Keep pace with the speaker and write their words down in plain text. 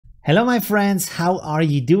Hello my friends, how are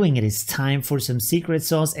you doing? It is time for some secret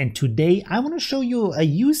sauce, and today I want to show you a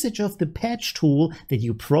usage of the patch tool that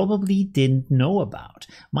you probably didn't know about.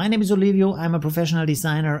 My name is Olivio, I'm a professional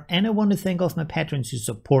designer, and I want to thank all of my patrons who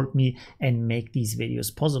support me and make these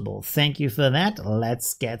videos possible. Thank you for that.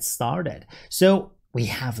 Let's get started. So we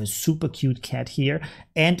have a super cute cat here,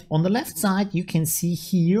 and on the left side you can see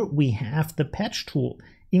here we have the patch tool.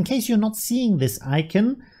 In case you're not seeing this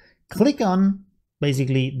icon, click on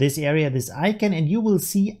basically this area, this icon, and you will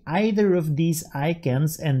see either of these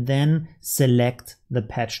icons and then select the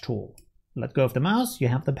patch tool. Let go of the mouse, you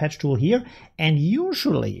have the patch tool here, and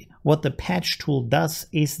usually what the patch tool does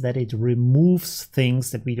is that it removes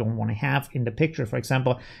things that we don't want to have in the picture. For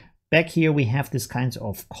example, back here we have this kinds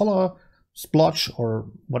of color splotch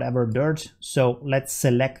or whatever dirt, so let's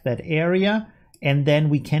select that area and then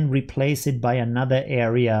we can replace it by another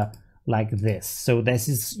area like this. So this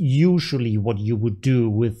is usually what you would do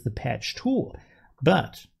with the patch tool,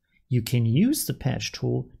 but you can use the patch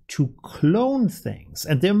tool to clone things.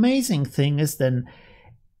 And the amazing thing is then,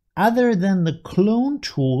 other than the clone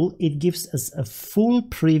tool, it gives us a full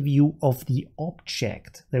preview of the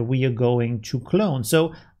object that we are going to clone.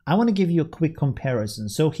 So I want to give you a quick comparison.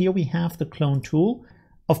 So here we have the clone tool.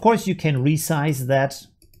 Of course, you can resize that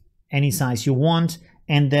any size you want,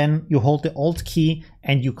 and then you hold the Alt key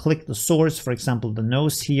and you click the source, for example, the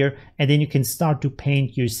nose here, and then you can start to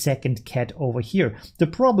paint your second cat over here. The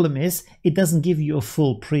problem is it doesn't give you a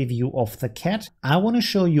full preview of the cat. I want to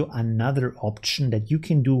show you another option that you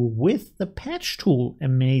can do with the patch tool,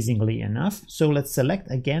 amazingly enough. So let's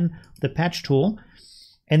select again the patch tool,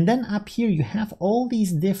 and then up here you have all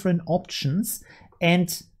these different options,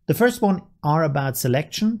 and the first one are about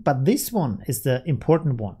selection, but this one is the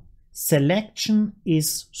important one. Selection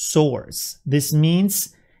is source. This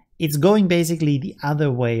means it's going basically the other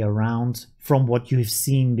way around from what you've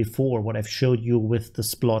seen before, what I've showed you with the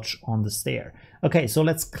splotch on the stair. Okay, so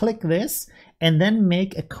let's click this and then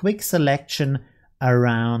make a quick selection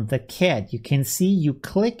around the cat. You can see you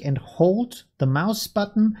click and hold the mouse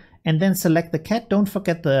button and then select the cat. Don't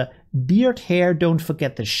forget the beard hair, don't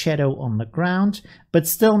forget the shadow on the ground, but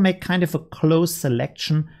still make kind of a close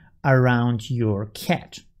selection around your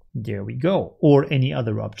cat. There we go. Or any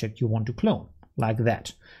other object you want to clone, like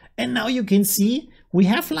that. And now you can see we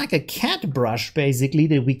have like a cat brush basically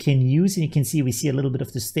that we can use, and you can see we see a little bit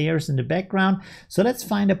of the stairs in the background. So let's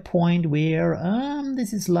find a point where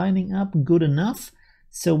this is lining up good enough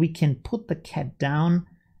so we can put the cat down,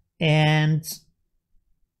 and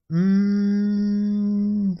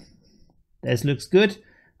this looks good.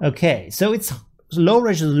 Okay, so it's low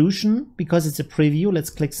resolution because it's a preview. Let's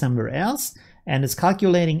click somewhere else. And it's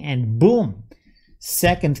calculating, and boom,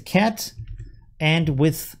 second cat, and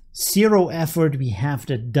with zero effort we have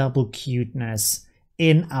the double cuteness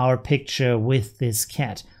in our picture with this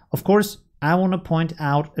cat. Of course, I want to point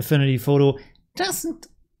out Affinity Photo doesn't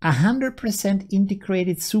 100% integrate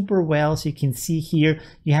it super well, so you can see here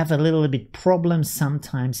you have a little bit problem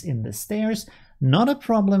sometimes in the stairs. Not a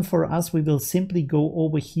problem for us. We will simply go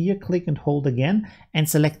over here, click and hold again, and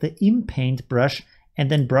select the in-paint brush, and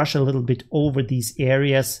then brush a little bit over these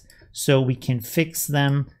areas so we can fix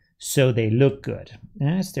them so they look good.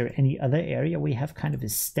 Is there any other area? We have kind of a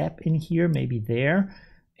step in here, maybe there,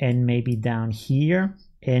 and maybe down here,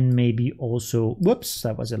 and maybe also, whoops,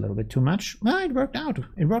 that was a little bit too much. Well, it worked out.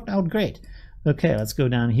 It worked out great. Okay, let's go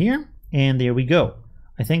down here, and there we go.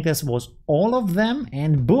 I think this was all of them,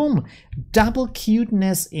 and boom, double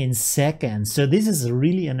cuteness in seconds. So this is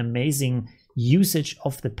really an amazing usage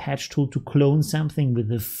of the patch tool to clone something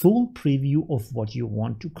with a full preview of what you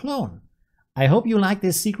want to clone. I hope you like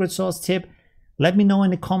this secret sauce tip. Let me know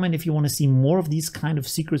in the comment if you want to see more of these kind of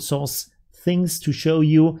secret sauce things to show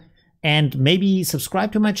you, and maybe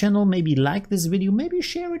subscribe to my channel, maybe like this video, maybe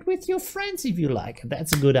share it with your friends if you like.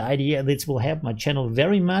 That's a good idea. This will help my channel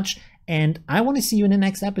very much, and I want to see you in the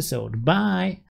next episode. Bye.